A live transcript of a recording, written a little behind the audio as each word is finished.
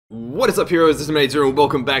What is up, heroes? This is Mazer, and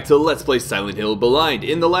welcome back to Let's Play Silent Hill Blind.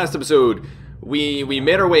 In the last episode, we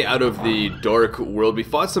made our way out of the dark world. We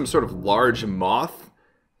fought some sort of large moth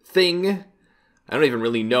thing. I don't even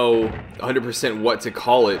really know 100% what to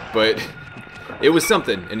call it, but it was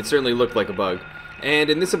something, and it certainly looked like a bug. And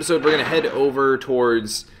in this episode, we're going to head over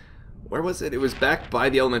towards... where was it? It was back by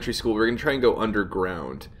the elementary school. We're going to try and go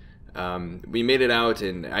underground. We made it out,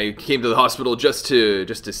 and I came to the hospital just to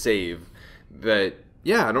save. But...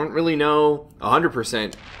 yeah, I don't really know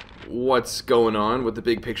 100% what's going on, what the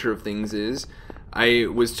big picture of things is. I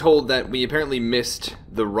was told that we apparently missed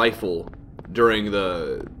the rifle during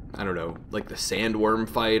the, I don't know, like the sandworm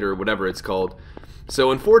fight or whatever it's called. So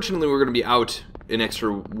unfortunately we're going to be out an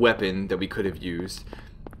extra weapon that we could have used.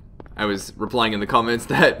 I was replying in the comments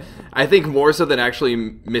that I think more so than actually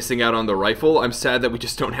missing out on the rifle, I'm sad that we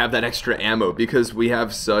just don't have that extra ammo because we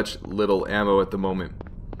have such little ammo at the moment.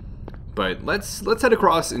 But let's head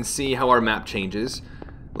across and see how our map changes.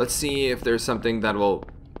 Let's see if there's something that will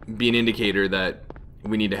be an indicator that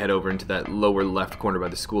we need to head over into that lower left corner by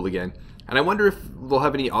the school again. And I wonder if we'll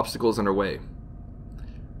have any obstacles on our way.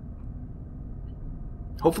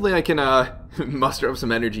 Hopefully I can muster up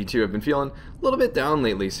some energy too. I've been feeling a little bit down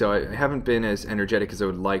lately, so I haven't been as energetic as I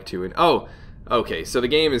would like to. And oh, okay, so the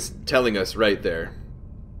game is telling us right there.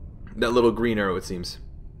 That little green arrow, it seems.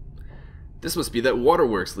 This must be that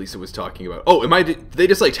waterworks Lisa was talking about. Oh, did they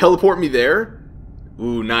just like teleport me there?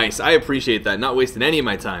 Ooh, nice. I appreciate that. Not wasting any of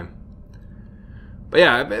my time. But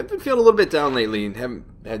yeah, I've been feeling a little bit down lately and haven't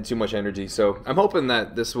had too much energy. So I'm hoping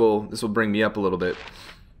that this will bring me up a little bit.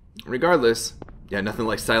 Regardless, yeah, nothing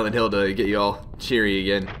like Silent Hill to get you all cheery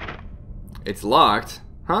again. It's locked.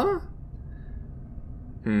 Huh?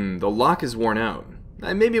 The lock is worn out.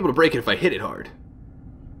 I may be able to break it if I hit it hard.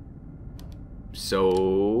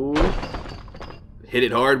 So... hit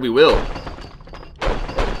it hard we will.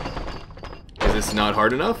 Is this not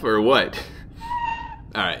hard enough, or what?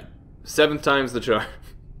 Alright. 7th time's the charm.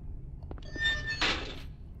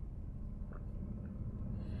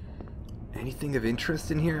 Anything of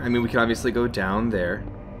interest in here? I mean, we can obviously go down there.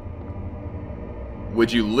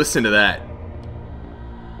 Would you listen to that?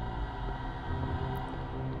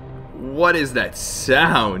 What is that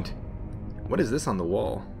sound? What is this on the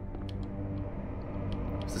wall?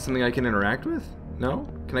 Is this something I can interact with? No?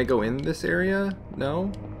 Can I go in this area?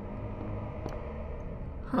 No?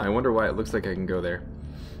 Huh, I wonder why it looks like I can go there.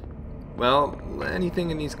 Well,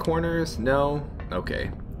 anything in these corners? No?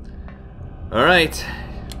 Okay. Alright.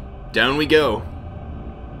 Down we go.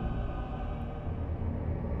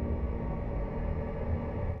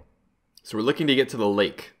 So we're looking to get to the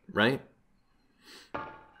lake, right?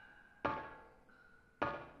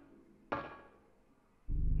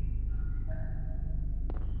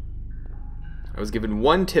 I was given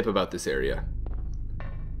one tip about this area,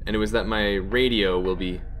 and it was that my radio will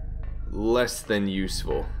be less than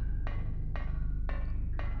useful.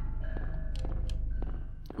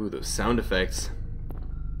 Ooh, those sound effects.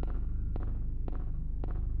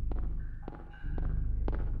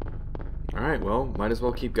 Alright, well, might as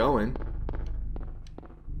well keep going.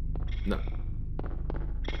 No.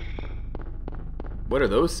 What are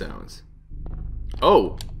those sounds?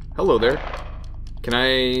 Oh, hello there. Can I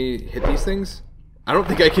hit these things? I don't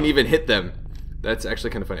think I can even hit them. That's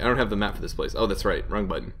actually kind of funny. I don't have the map for this place. Oh, that's right. Wrong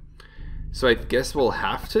button. So I guess we'll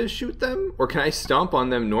have to shoot them? Or can I stomp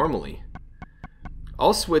on them normally?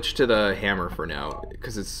 I'll switch to the hammer for now,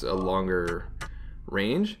 because it's a longer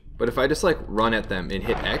range. But if I just like run at them and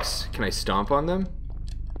hit X, can I stomp on them?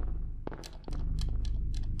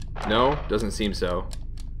 No? Doesn't seem so.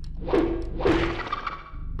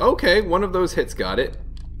 Okay, one of those hits got it.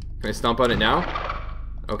 Can I stomp on it now?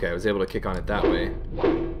 Okay, I was able to kick on it that way.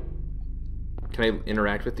 Can I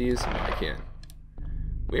interact with these? No, I can't.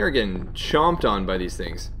 We are getting chomped on by these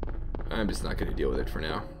things. I'm just not going to deal with it for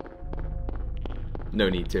now. No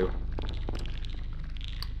need to.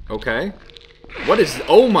 Okay. What is...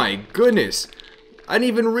 oh my goodness! I didn't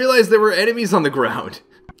even realize there were enemies on the ground.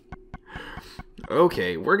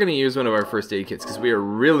 Okay, we're going to use one of our first aid kits because we are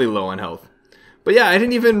really low on health. But yeah, I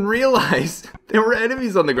didn't even realize there were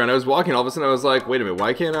enemies on the ground. I was walking, all of a sudden I was like, wait a minute,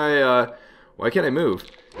 why can't I move?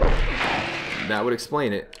 That would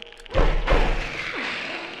explain it.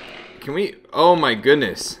 Can we, oh my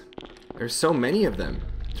goodness. There's so many of them.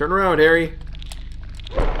 Turn around, Harry.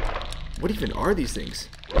 What even are these things?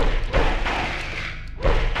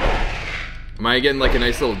 Am I getting like a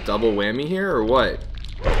nice little double whammy here, or what?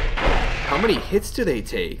 How many hits do they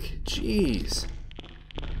take? Jeez.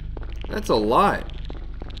 That's a lot.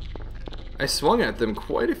 I swung at them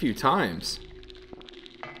quite a few times.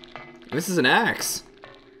 This is an axe,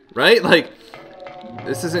 right? Like,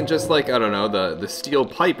 This isn't just like, I don't know, the steel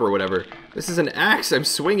pipe or whatever. This is an axe. I'm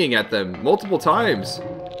swinging at them multiple times.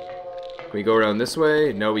 Can we go around this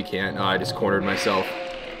way? No, we can't. Oh, I just cornered myself.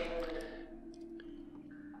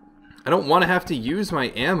 I don't want to have to use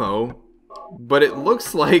my ammo, but it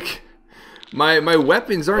looks like my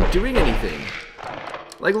weapons aren't doing anything.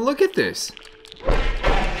 Like, look at this.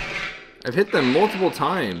 I've hit them multiple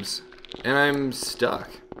times, and I'm stuck.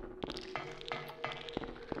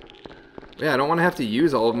 Yeah, I don't want to have to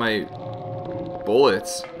use all of my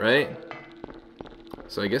bullets, right?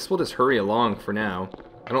 So I guess we'll just hurry along for now.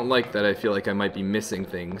 I don't like that I feel like I might be missing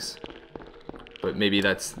things. But maybe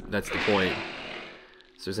that's the point.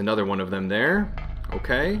 So there's another one of them there.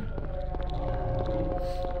 Okay.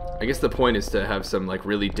 I guess the point is to have some like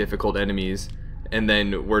really difficult enemies, and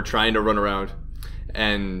then we're trying to run around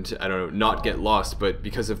and, I don't know, not get lost, but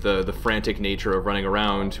because of the frantic nature of running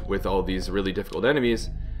around with all these really difficult enemies,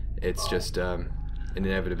 it's just an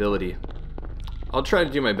inevitability. I'll try to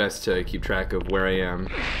do my best to keep track of where I am.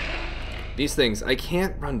 These things, I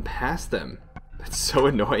can't run past them. That's so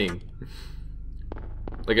annoying.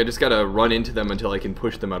 Like, I just gotta run into them until I can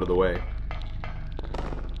push them out of the way.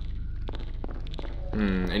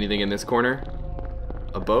 Anything in this corner?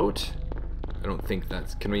 A boat? I don't think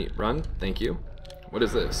that's... Can we run? Thank you. What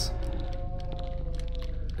is this?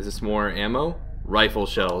 Is this more ammo? Rifle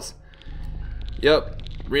shells. Yep.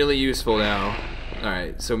 Really useful now.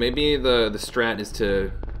 Alright, so maybe the strat is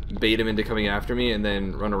to bait him into coming after me and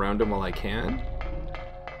then run around him while I can.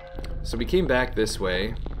 So we came back this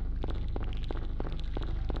way.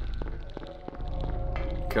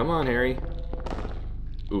 Come on, Harry.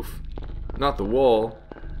 Oof. Not the wall.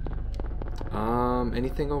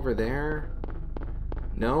 Anything over there?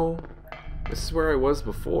 No? This is where I was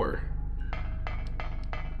before.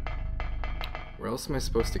 Where else am I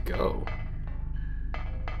supposed to go?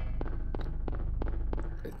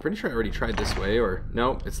 I'm pretty sure I already tried this way, or...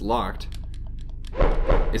 No, it's locked.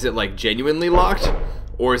 Is it, like, genuinely locked?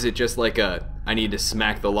 Or is it just like a, I need to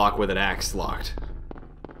smack the lock with an axe locked?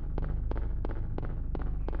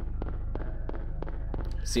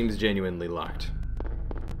 Seems genuinely locked.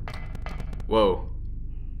 Whoa.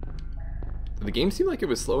 Did the game seem like it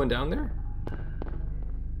was slowing down there?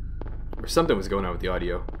 Or something was going on with the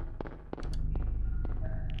audio.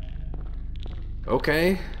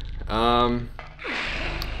 Okay. I'm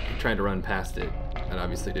trying to run past it. That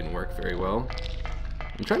obviously didn't work very well.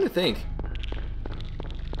 I'm trying to think.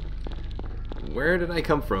 Where did I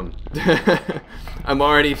come from? I'm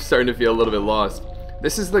already starting to feel a little bit lost.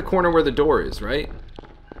 This is the corner where the door is, right?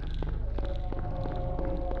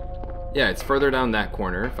 Yeah, it's further down that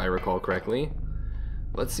corner, if I recall correctly.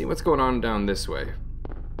 Let's see what's going on down this way.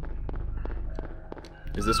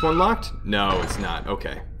 Is this one locked? No, it's not.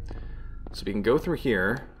 Okay. So we can go through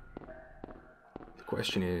here. The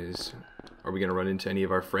question is, are we going to run into any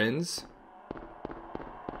of our friends?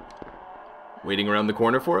 Waiting around the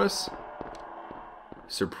corner for us?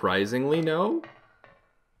 Surprisingly, no.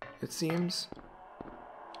 It seems.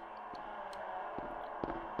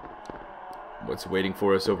 What's waiting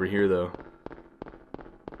for us over here, though?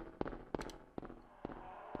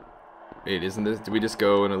 Wait, isn't this... Did we just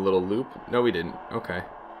go in a little loop? No, we didn't. Okay.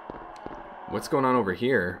 What's going on over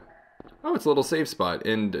here? Oh, it's a little save spot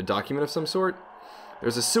and a document of some sort.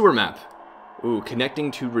 There's a sewer map. Ooh,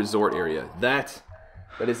 connecting to resort area. That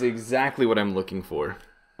is exactly what I'm looking for.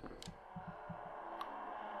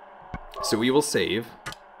 So we will save.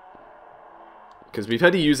 Because we've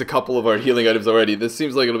had to use a couple of our healing items already. This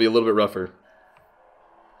seems like it'll be a little bit rougher.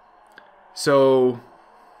 So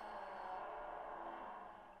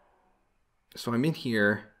I'm in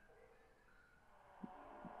here.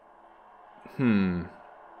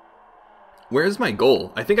 Where's my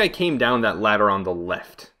goal? I think I came down that ladder on the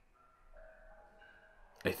left.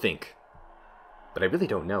 I think. But I really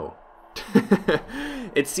don't know.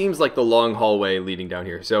 It seems like the long hallway leading down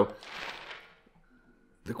here. So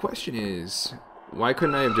the question is, why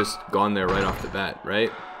couldn't I have just gone there right off the bat,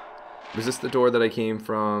 right? Was this the door that I came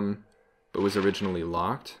from but was originally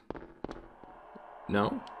locked?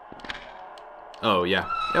 No? Oh, yeah.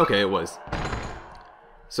 Okay, it was.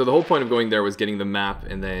 So the whole point of going there was getting the map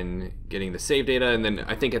and then getting the save data, and then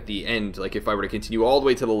I think at the end, like if I were to continue all the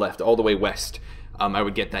way to the left, all the way west, I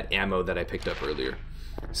would get that ammo that I picked up earlier.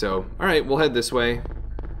 So, alright, we'll head this way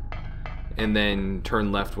and then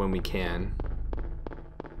turn left when we can.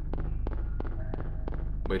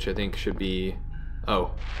 Which I think should be...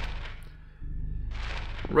 Oh.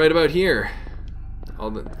 Right about here.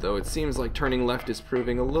 Although it seems like turning left is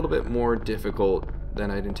proving a little bit more difficult than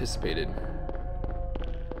I'd anticipated.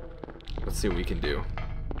 Let's see what we can do.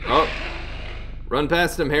 Oh! Run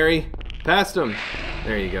past him, Harry! Past him!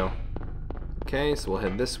 There you go. Okay, so we'll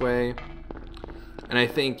head this way. And I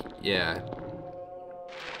think, yeah,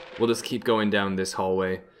 we'll just keep going down this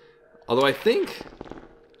hallway. Although I think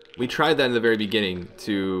we tried that in the very beginning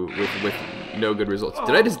with no good results.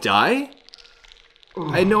 Did I just die?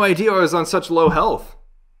 I had no idea I was on such low health.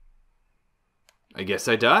 I guess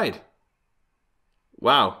I died.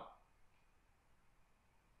 Wow.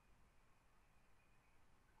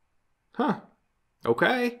 Huh.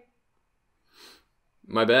 Okay.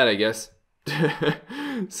 My bad, I guess.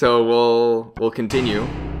 So we'll continue.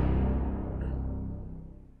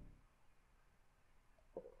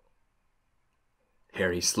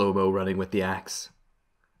 Harry slow-mo running with the axe.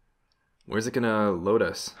 Where's it gonna load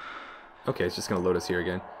us? Okay, it's just gonna load us here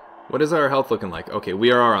again. What is our health looking like? Okay,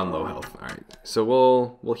 we are on low health. All right, so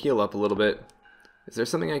we'll heal up a little bit. Is there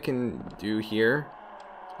something I can do here?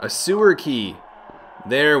 A sewer key.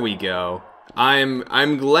 There we go.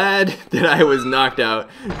 I'm glad that I was knocked out,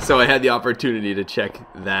 so I had the opportunity to check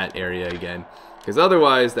that area again, because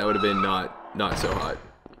otherwise that would have been not so hot.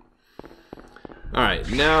 All right,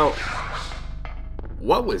 now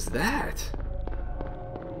what was that?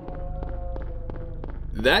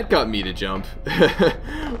 That got me to jump.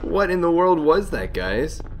 What in the world was that,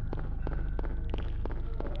 guys?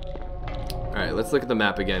 All right, let's look at the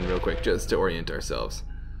map again real quick just to orient ourselves.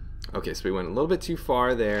 Okay, so we went a little bit too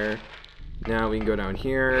far there. Now we can go down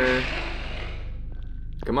here.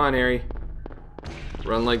 Come on, Harry.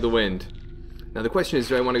 Run like the wind. Now the question is,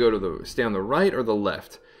 do I want to go to stay on the right or the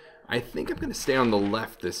left? I think I'm going to stay on the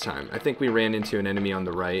left this time. I think we ran into an enemy on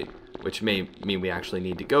the right, which may mean we actually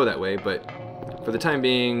need to go that way, but for the time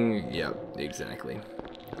being, yeah, exactly.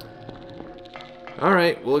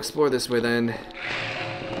 Alright, we'll explore this way then.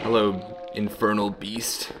 Hello, infernal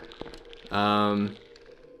beast.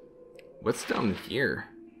 What's down here?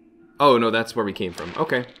 Oh, no, that's where we came from.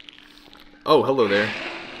 Okay. Oh, hello there.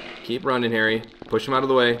 Keep running, Harry. Push him out of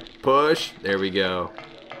the way. Push. There we go.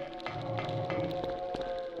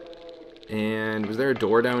 And was there a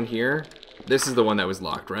door down here? This is the one that was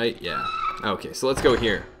locked, right? Yeah. Okay, so let's go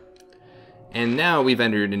here. And now we've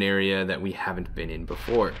entered an area that we haven't been in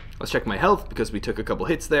before. Let's check my health because we took a couple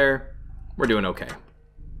hits there. We're doing okay.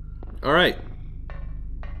 All right.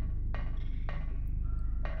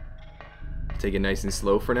 Take it nice and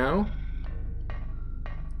slow for now.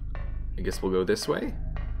 I guess we'll go this way,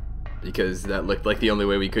 because that looked like the only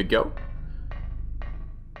way we could go.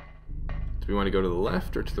 Do we want to go to the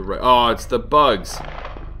left or to the right? Oh, it's the bugs.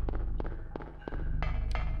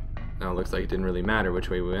 Now it looks like it didn't really matter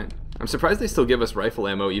which way we went. I'm surprised they still give us rifle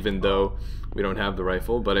ammo even though we don't have the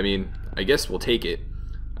rifle, but I mean, I guess we'll take it.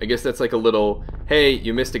 I guess that's like a little, hey,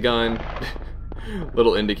 you missed a gun,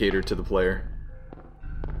 little indicator to the player.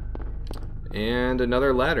 And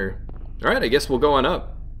another ladder. Alright, I guess we'll go on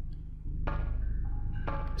up.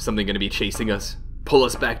 Is something going to be chasing us? Pull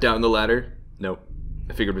us back down the ladder? No.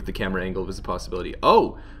 I figured with the camera angle it was a possibility.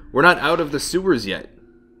 Oh, we're not out of the sewers yet.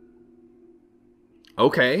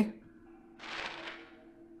 Okay.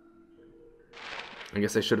 I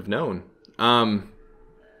guess I should have known.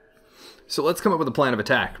 So let's come up with a plan of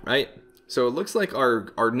attack, right? So it looks like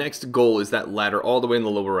our next goal is that ladder all the way in the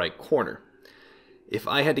lower right corner. If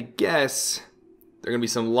I had to guess, there are going to be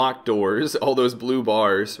some locked doors, all those blue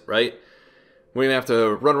bars, right? We're going to have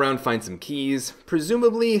to run around, find some keys.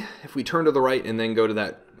 Presumably, if we turn to the right and then go to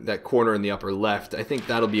that corner in the upper left, I think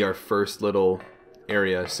that'll be our first little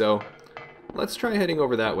area. So let's try heading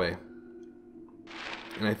over that way.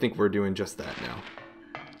 And I think we're doing just that now.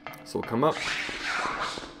 So we'll come up.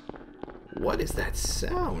 What is that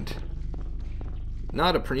sound?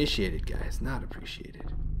 Not appreciated, guys. Not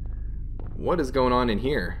appreciated. What is going on in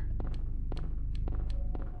here?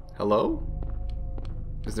 Hello?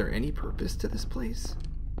 Is there any purpose to this place?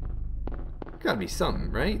 Gotta be something,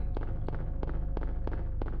 right?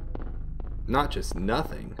 Not just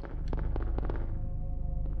nothing.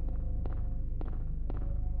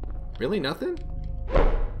 Really nothing?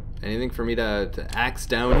 Anything for me to axe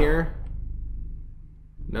down here?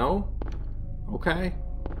 No? Okay.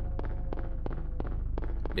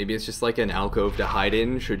 Maybe it's just like an alcove to hide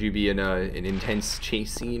in should you be in an intense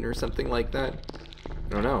chase scene or something like that. I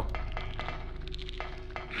don't know.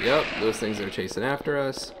 Yep, those things are chasing after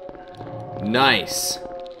us. Nice.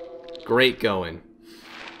 Great going.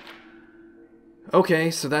 Okay,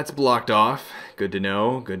 so that's blocked off. Good to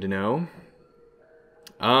know, good to know.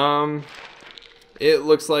 It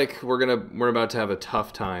looks like we're about to have a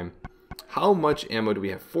tough time. How much ammo do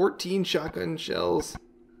we have? 14 shotgun shells.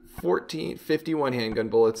 51 handgun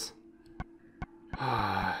bullets.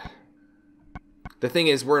 The thing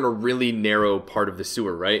is, we're in a really narrow part of the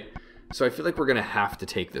sewer, right? So I feel like we're gonna have to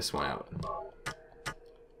take this one out.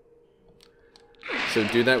 So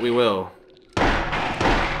do that we will.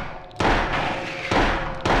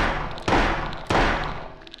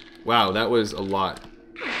 Wow, that was a lot.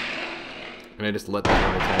 And I just let that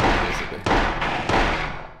one attack me, basically.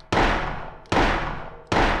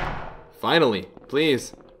 Finally,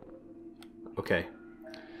 please. Okay.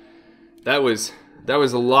 That was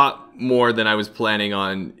a lot more than I was planning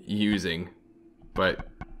on using. But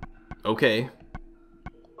okay.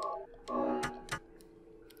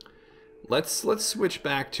 Let's switch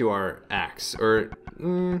back to our axe, or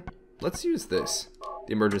let's use this,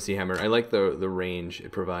 the emergency hammer. I like the range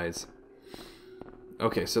it provides.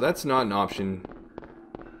 Okay, so that's not an option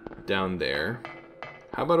down there.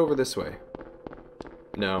 How about over this way?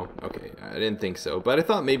 No, okay, I didn't think so, but I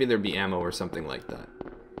thought maybe there'd be ammo or something like that.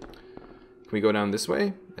 Can we go down this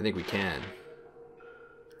way? I think we can.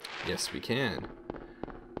 Yes, we can.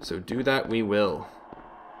 So do that we will.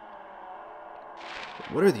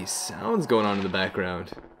 What are these sounds going on in the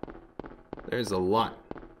background? There's a lot.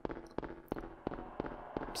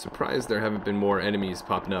 I'm surprised there haven't been more enemies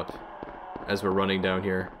popping up as we're running down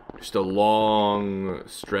here. Just a long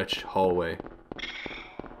stretch hallway.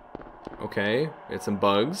 Okay, it's some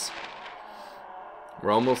bugs.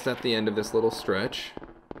 We're almost at the end of this little stretch.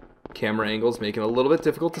 Camera angle's making it a little bit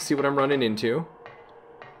difficult to see what I'm running into.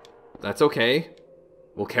 That's okay.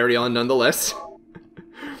 We'll carry on nonetheless.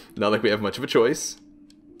 Not like we have much of a choice.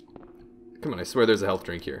 Come on, I swear there's a health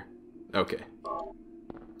drink here. Okay.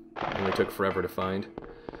 Only took forever to find.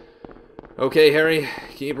 Okay, Harry,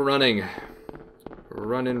 keep running.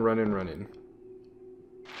 Running.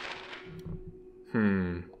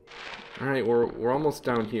 Alright, we're almost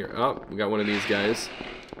down here. Oh, we got one of these guys.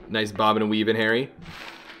 Nice bobbing and weaving, Harry.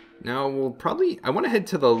 Now, we'll probably... I want to head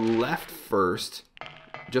to the left first,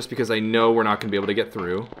 just because I know we're not going to be able to get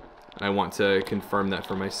through. I want to confirm that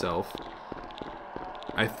for myself.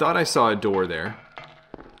 I thought I saw a door there.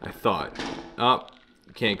 I thought. Oh,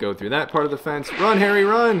 can't go through that part of the fence. Run, Harry,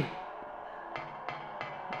 run!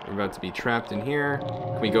 We're about to be trapped in here.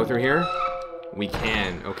 Can we go through here? We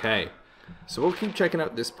can, okay. So we'll keep checking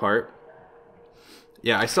out this part.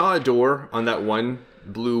 Yeah, I saw a door on that one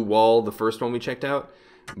blue wall, the first one we checked out,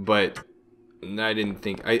 but I didn't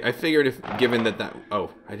think... I figured if, given that...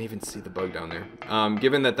 Oh, I didn't even see the bug down there.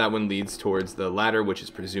 Given that one leads towards the ladder, which is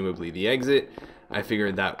presumably the exit, I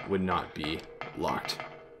figured that would not be locked.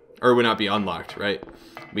 Or would not be unlocked, right?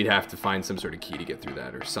 We'd have to find some sort of key to get through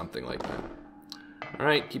that or something like that.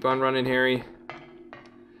 Alright, keep on running, Harry.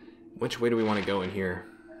 Which way do we want to go in here?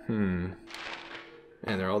 Man,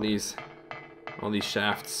 there are all these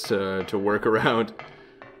shafts to work around.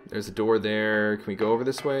 There's a door there. Can we go over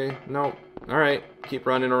this way? No. Alright, keep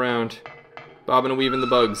running around. Bobbing and weaving the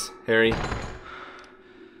bugs, Harry.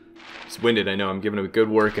 It's winded, I know. I'm giving it a good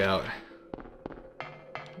workout.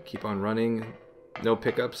 Keep on running. No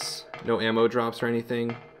pickups, no ammo drops or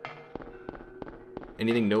anything.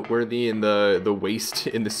 Anything noteworthy in the waste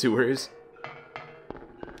in the sewers?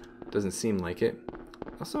 Doesn't seem like it.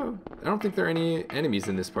 Also, I don't think there are any enemies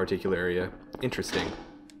in this particular area. Interesting.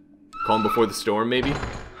 Calm before the storm, maybe?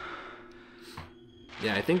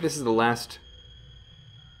 Yeah, I think this is the last...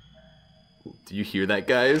 Do you hear that,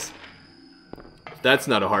 guys? If that's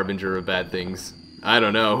not a harbinger of bad things, I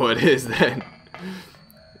don't know what is then.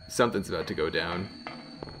 Something's about to go down.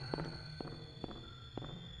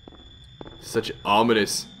 Such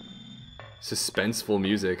ominous, suspenseful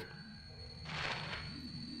music.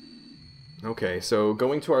 Okay, so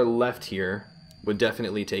going to our left here would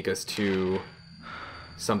definitely take us to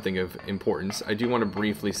something of importance. I do want to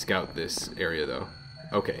briefly scout this area, though.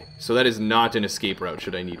 Okay, so that is not an escape route,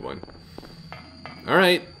 should I need one.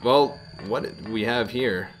 Alright, well, what do we have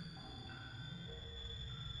here?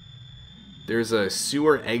 There's a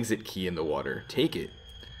sewer exit key in the water. Take it.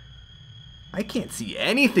 I can't see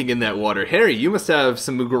anything in that water. Harry, you must have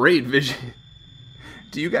some great vision.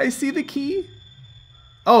 Do you guys see the key?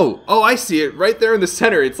 Oh, I see it right there in the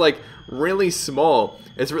center. It's like really small.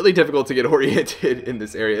 It's really difficult to get oriented in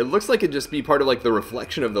this area. It looks like it'd just be part of like the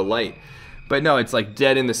reflection of the light. But no, it's like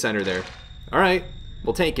dead in the center there. Alright,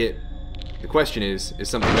 we'll take it. The question is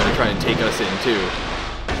something gonna try and take us in too?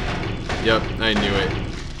 Yep, I knew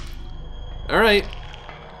it. Alright.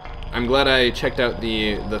 I'm glad I checked out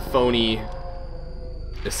the phony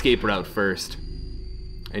escape route first.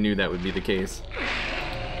 I knew that would be the case.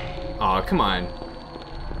 Aw, come on.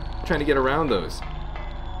 I'm trying to get around those.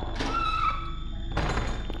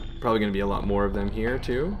 Probably gonna be a lot more of them here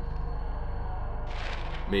too.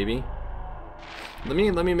 Maybe. Let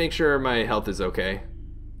me make sure my health is okay.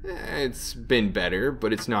 It's been better,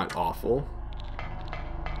 but it's not awful.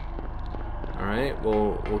 Alright,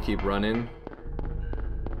 we'll keep running.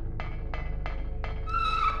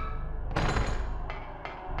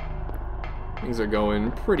 Things are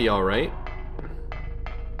going pretty alright.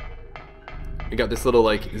 We got this little,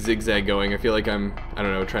 like, zigzag going. I feel like I'm, I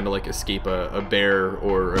don't know, trying to, like, escape a bear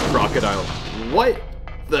or a crocodile. What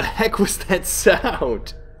the heck was that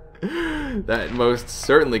sound? That most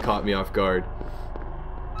certainly caught me off guard.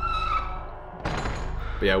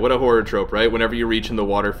 But yeah, what a horror trope, right? Whenever you reach in the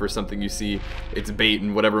water for something you see, it's bait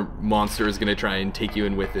and whatever monster is going to try and take you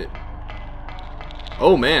in with it.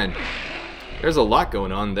 Oh, man. There's a lot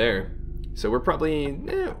going on there. So we're probably,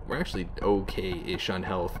 we're actually okay-ish on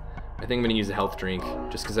health. I think I'm going to use a health drink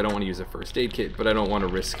just because I don't want to use a first aid kit, but I don't want to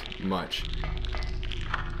risk much.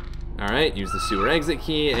 Alright, use the sewer exit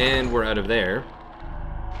key, and we're out of there.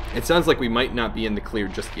 It sounds like we might not be in the clear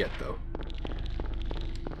just yet, though.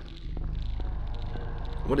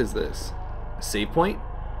 What is this? A save point?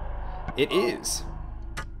 It is.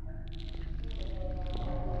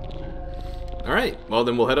 Alright, well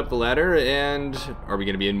then we'll head up the ladder, and are we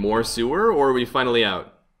going to be in more sewer, or are we finally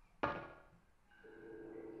out?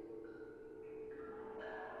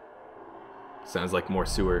 Sounds like more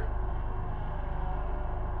sewer.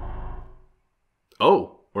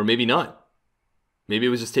 Oh, or maybe not. Maybe it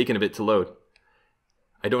was just taking a bit to load.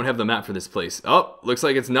 I don't have the map for this place. Oh, looks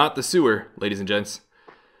like it's not the sewer, ladies and gents.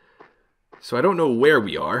 So I don't know where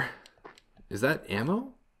we are. Is that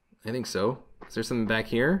ammo? I think so. Is there something back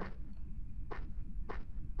here?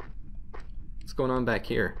 What's going on back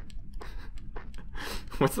here?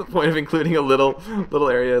 What's the point of including a little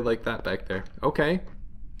area like that back there? Okay.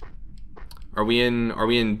 Are we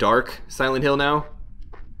in dark Silent Hill now?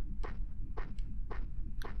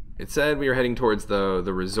 It said we were heading towards the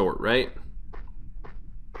resort, right?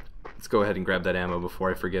 Let's go ahead and grab that ammo before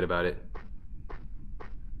I forget about it.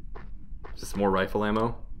 Is this more rifle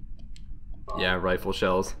ammo? Yeah, rifle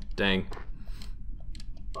shells. Dang.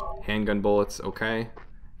 Handgun bullets, okay.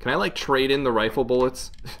 Can I like trade in the rifle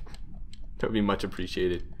bullets? That would be much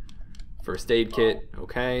appreciated. First aid kit,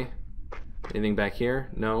 okay. Anything back here?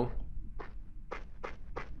 No.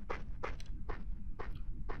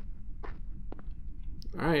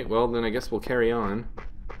 Alright, well then I guess we'll carry on.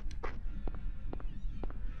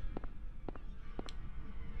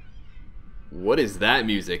 What is that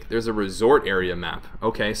music? There's a resort area map.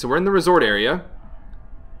 Okay, so we're in the resort area.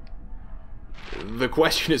 The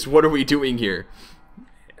question is, what are we doing here?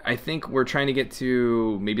 I think we're trying to get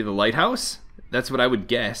to maybe the lighthouse? That's what I would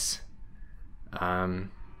guess. We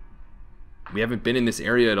haven't been in this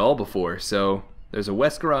area at all before, so there's a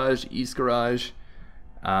west garage, east garage,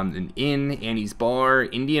 an inn, Annie's bar,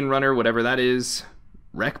 Indian runner, whatever that is,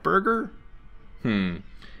 Wreck Burger? And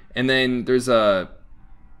then there's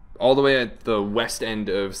all the way at the west end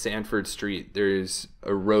of Sanford Street, there's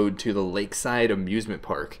a road to the Lakeside Amusement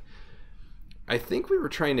Park. I think we were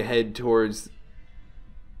trying to head towards...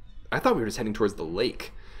 I thought we were just heading towards the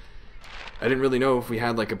lake. I didn't really know if we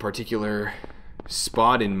had like a particular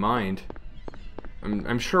spot in mind.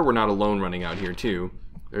 I'm sure we're not alone running out here too.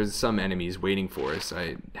 There's some enemies waiting for us,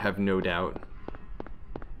 I have no doubt.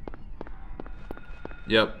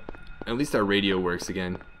 Yep, at least our radio works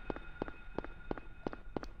again.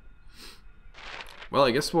 Well,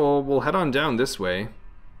 I guess we'll head on down this way.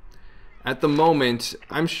 At the moment,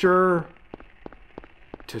 I'm sure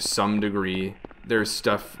to some degree there's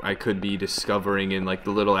stuff I could be discovering in like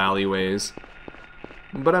the little alleyways,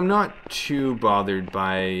 but I'm not too bothered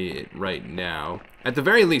by it right now. At the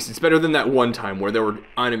very least, it's better than that one time where there were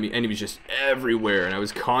enemies just everywhere and I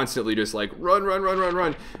was constantly just like run, run, run, run,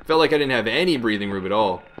 run. Felt like I didn't have any breathing room at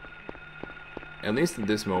all. At least at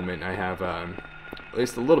this moment I have at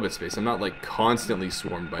least a little bit of space. I'm not like constantly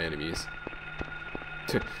swarmed by enemies.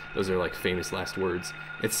 Those are like famous last words.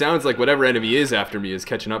 It sounds like whatever enemy is after me is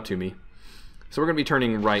catching up to me. So we're going to be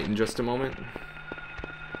turning right in just a moment.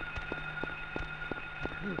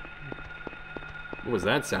 What was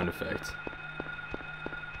that sound effect?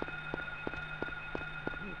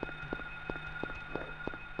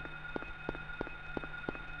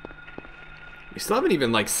 We still haven't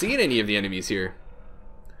even like seen any of the enemies here.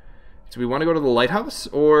 Do we want to go to the lighthouse,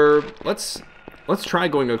 or let's try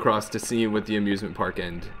going across to see what the amusement park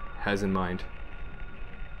end has in mind.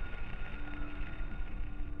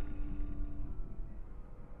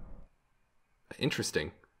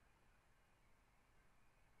 Interesting.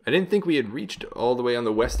 I didn't think we had reached all the way on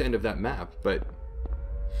the west end of that map, but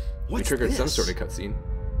we triggered some sort of cutscene.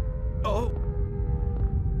 Oh.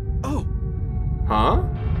 Oh. Huh?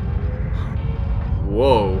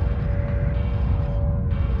 Whoa.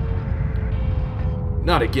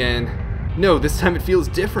 Not again. No, this time it feels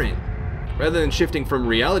different. Rather than shifting from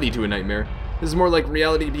reality to a nightmare, this is more like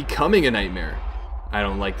reality becoming a nightmare. I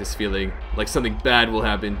don't like this feeling. Like something bad will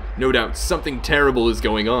happen. No doubt something terrible is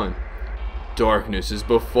going on. Darkness is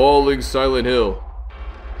befalling Silent Hill.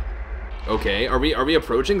 Okay, are we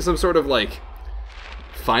approaching some sort of like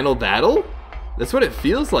final battle? That's what it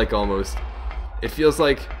feels like almost. It feels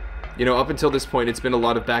like, you know, up until this point it's been a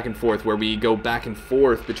lot of back and forth where we go back and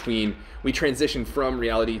forth between, we transition from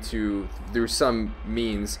reality to, through some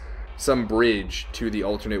means, some bridge to the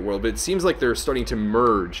alternate world, but it seems like they're starting to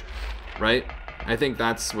merge, right? I think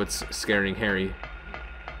that's what's scaring Harry.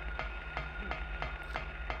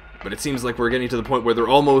 But it seems like we're getting to the point where they're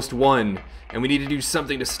almost one, and we need to do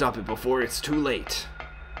something to stop it before it's too late.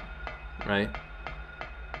 Right?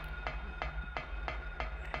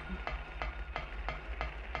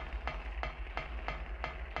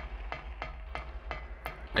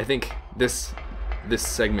 I think this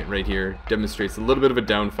segment right here demonstrates a little bit of a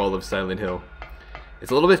downfall of Silent Hill.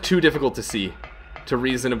 It's a little bit too difficult to see, to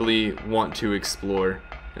reasonably want to explore.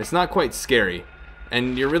 It's not quite scary.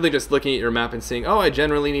 And you're really just looking at your map and saying, oh, I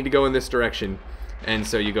generally need to go in this direction. And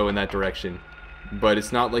so you go in that direction. But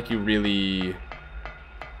it's not like you really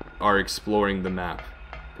are exploring the map,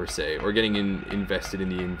 per se, or getting invested in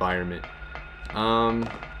the environment.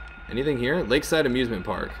 Anything here? Lakeside Amusement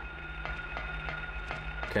Park.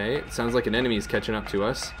 Okay, it sounds like an enemy is catching up to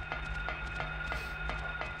us.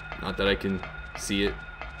 Not that I can see it.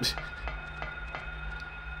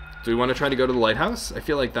 Do we want to try to go to the lighthouse? I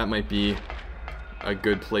feel like that might be a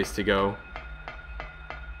good place to go.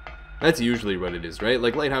 That's usually what it is, right?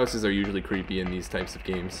 Like, lighthouses are usually creepy in these types of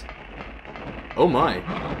games. Oh my.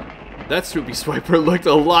 That Swoopy Swiper looked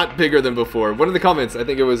a lot bigger than before. One of the comments, I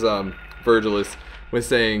think it was Virgilus, was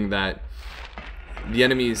saying that the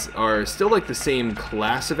enemies are still like the same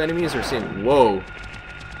class of enemies, or same, whoa,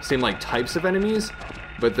 same like types of enemies,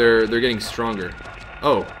 but they're getting stronger.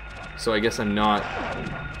 Oh, so I guess I'm not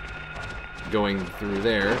going through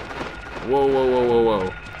there. Whoa, whoa, whoa, whoa,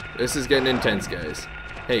 whoa. This is getting intense, guys.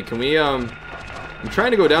 Hey, can we, I'm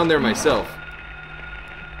trying to go down there myself.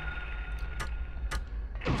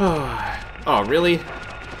 Oh, really?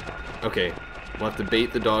 Okay, we'll have to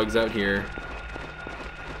bait the dogs out here.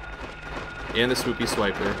 And the Swoopy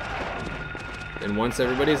Swiper. And once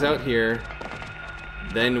everybody's out here,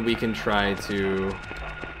 then we can try to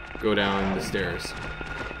go down the stairs.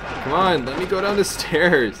 Come on, let me go down the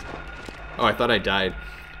stairs. Oh, I thought I died.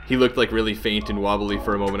 He looked like really faint and wobbly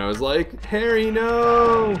for a moment. I was like, Harry,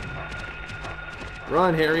 no!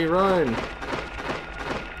 Run, Harry, run!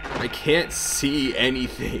 I can't see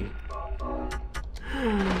anything.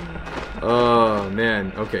 Oh,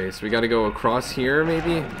 man. Okay, so we gotta go across here,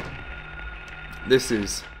 maybe? This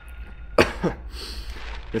is...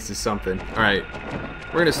 this is something. Alright,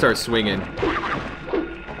 we're gonna start swinging.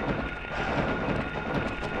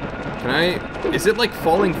 Can I... Is it like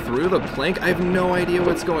falling through the plank? I have no idea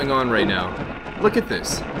what's going on right now. Look at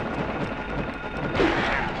this.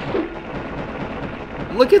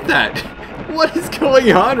 Look at that! What is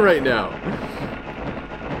going on right now?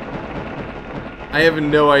 I have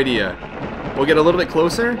no idea. We'll get a little bit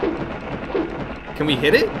closer. Can we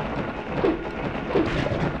hit it?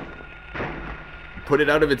 Put it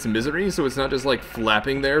out of its misery so it's not just like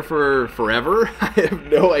flapping there for forever? I have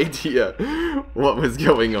no idea what was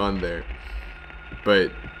going on there.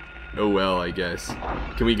 But, oh well, I guess.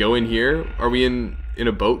 Can we go in here? Are we in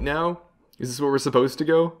a boat now? Is this where we're supposed to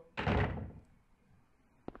go?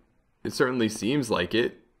 It certainly seems like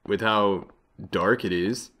it, with how dark it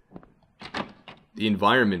is. The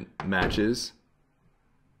environment matches.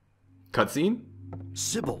 Cutscene?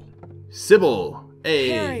 Sybil. Sybil! Hey!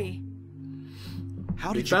 Harry,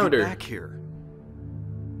 How did you get back here?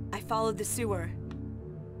 I followed the sewer.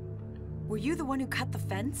 Were you the one who cut the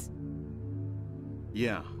fence?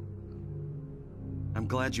 Yeah. I'm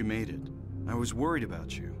glad you made it. I was worried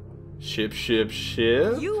about you. Ship, ship,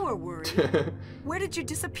 ship? You were worried. Where did you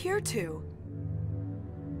disappear to?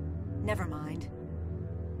 Never mind.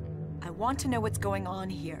 I want to know what's going on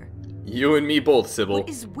here. You and me both, Sybil. What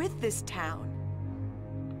is with this town?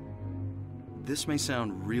 This may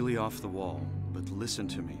sound really off the wall, but listen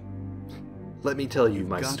to me. Let me tell you You've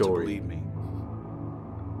my got story. to believe me.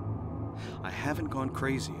 I haven't gone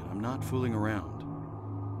crazy, and I'm not fooling around.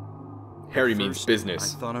 Harry At means first,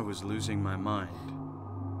 business. I thought I was losing my mind.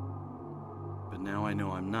 But now I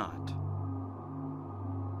know I'm not.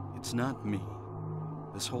 It's not me.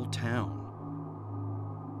 This whole town.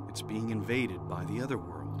 It's being invaded by the other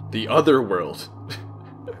world. The other world.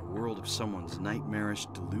 A world of someone's nightmarish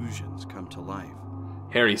delusions come to life.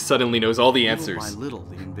 Harry suddenly knows all the answers. Little by little,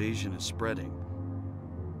 the invasion is spreading,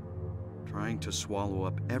 trying to swallow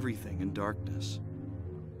up everything in darkness.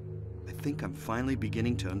 I think I'm finally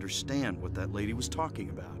beginning to understand what that lady was talking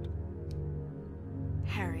about.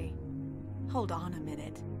 Harry, hold on a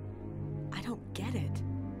minute. I don't get it.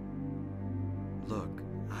 Look,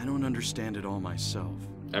 I don't understand it all myself.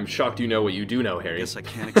 I'm shocked you know what you do know, Harry. Guess I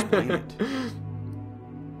can't explain it.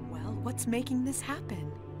 Well, what's making this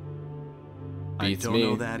happen? Beats I don't me.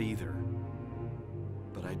 know that either.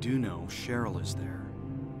 But I do know Cheryl is there.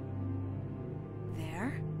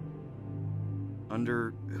 There?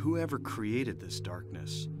 Under whoever created this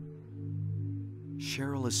darkness.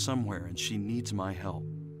 Cheryl is somewhere and she needs my help.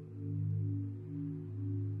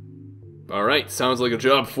 Alright, sounds like a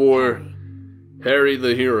job for Harry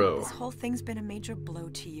the hero. This whole thing's been a major blow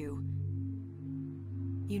to you.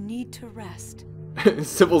 You need to rest.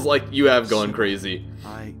 Sybil's like, you have gone crazy.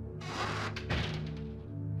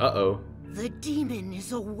 Uh-oh. The demon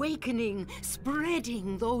is awakening,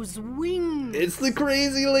 spreading those wings. It's the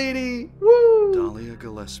crazy lady! Woo! Dahlia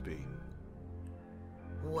Gillespie.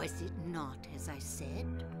 Was it not as I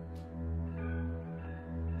said?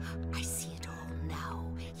 I see it all now.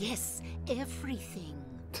 Yes, everything.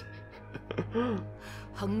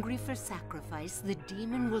 Hungry for sacrifice, the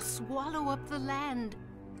demon will swallow up the land.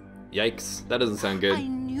 Yikes, that doesn't sound I good.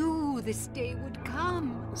 knew this day would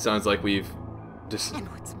come. Sounds like we've just And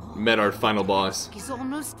what's more, met our final boss. is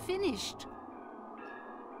almost finished.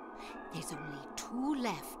 There's only 2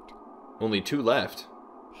 left. Only 2 left.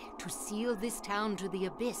 To seal this town to the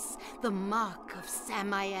abyss, the mark of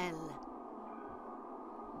Samael.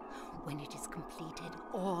 When it is completed,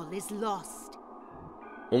 all is lost.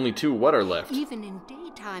 Only 2 what are left? Even in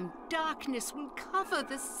daytime, darkness will cover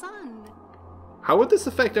the sun. How would this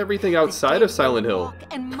affect everything outside The of Silent dead will Hill?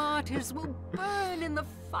 walk and martyrs will burn in the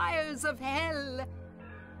fires of hell.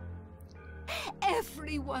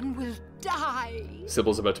 Everyone will die.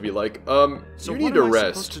 Sybil's about to be like, So you what need to am I rest.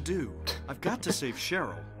 supposed to do? I've got to save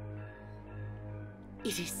Cheryl.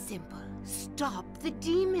 It is simple. Stop the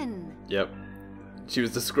demon. Yep. She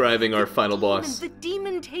was describing our final boss. The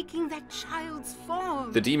demon taking that child's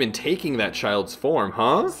form. The demon taking that child's form,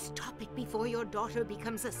 huh? Stop it before your daughter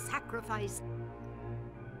becomes a sacrifice.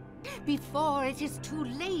 Before it is too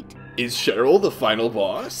late. Is Cheryl the final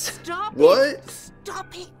boss? Stop What? it.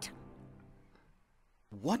 Stop it.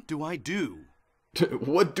 What do I do?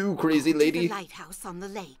 What do, crazy Go to lady? the lighthouse on the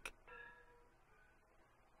lake.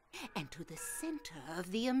 And to the center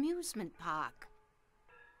of the amusement park.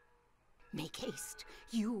 Make haste.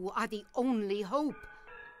 You are the only hope.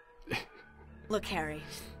 Look, Harry.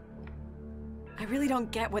 I really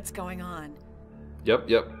don't get what's going on. Yep.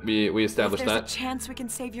 We established If there's that. a chance we can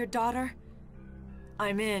save your daughter,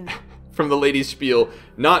 I'm in. From the lady's spiel,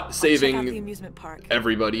 not Check out the saving amusement park.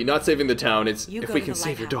 everybody, not saving the town, it's You if go we to can the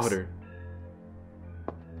save your lighthouse. daughter.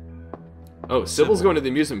 Oh, Sybil's Sybil. going to the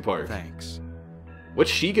amusement park. Thanks.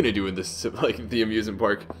 What's she gonna do in this, like, the amusement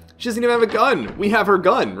park? She doesn't even have a gun. We have her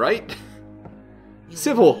gun, right? You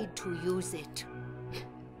Sybil. need to use it.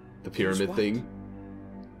 The pyramid what? thing.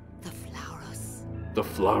 The flowers. The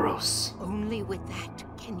Flaros. Only with that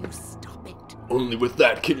can you stop it. Only with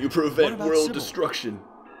that can you prevent What about world Sybil? destruction.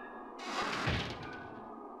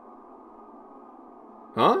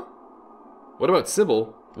 Huh? What about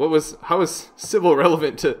Sybil? How is Sybil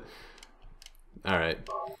relevant to... Alright.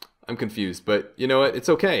 I'm confused, but you know what? It's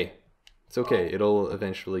okay. It's okay. It'll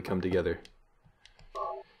eventually come together.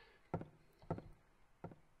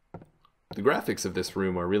 The graphics of this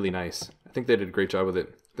room are really nice. I think they did a great job with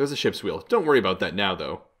it. There's a ship's wheel. Don't worry about that now,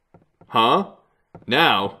 though. Huh?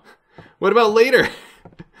 Now? What about later?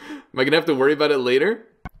 Am I gonna have to worry about it later?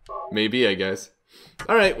 Maybe, I guess.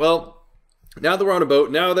 Alright, well, now that we're on a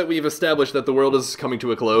boat, now that we've established that the world is coming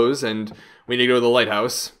to a close and we need to go to the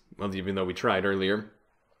lighthouse, well, even though we tried earlier,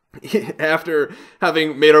 after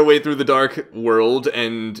having made our way through the dark world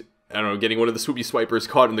and, I don't know, getting one of the swoopy swipers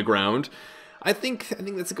caught in the ground, I think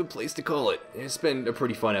that's a good place to call it. It's been a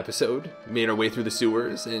pretty fun episode. Made our way through the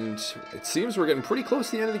sewers, and it seems we're getting pretty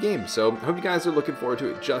close to the end of the game. So I hope you guys are looking forward to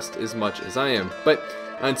it just as much as I am. But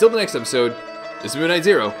until the next episode, this is Moon Knight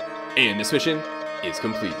Zero, and this mission is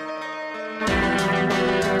complete.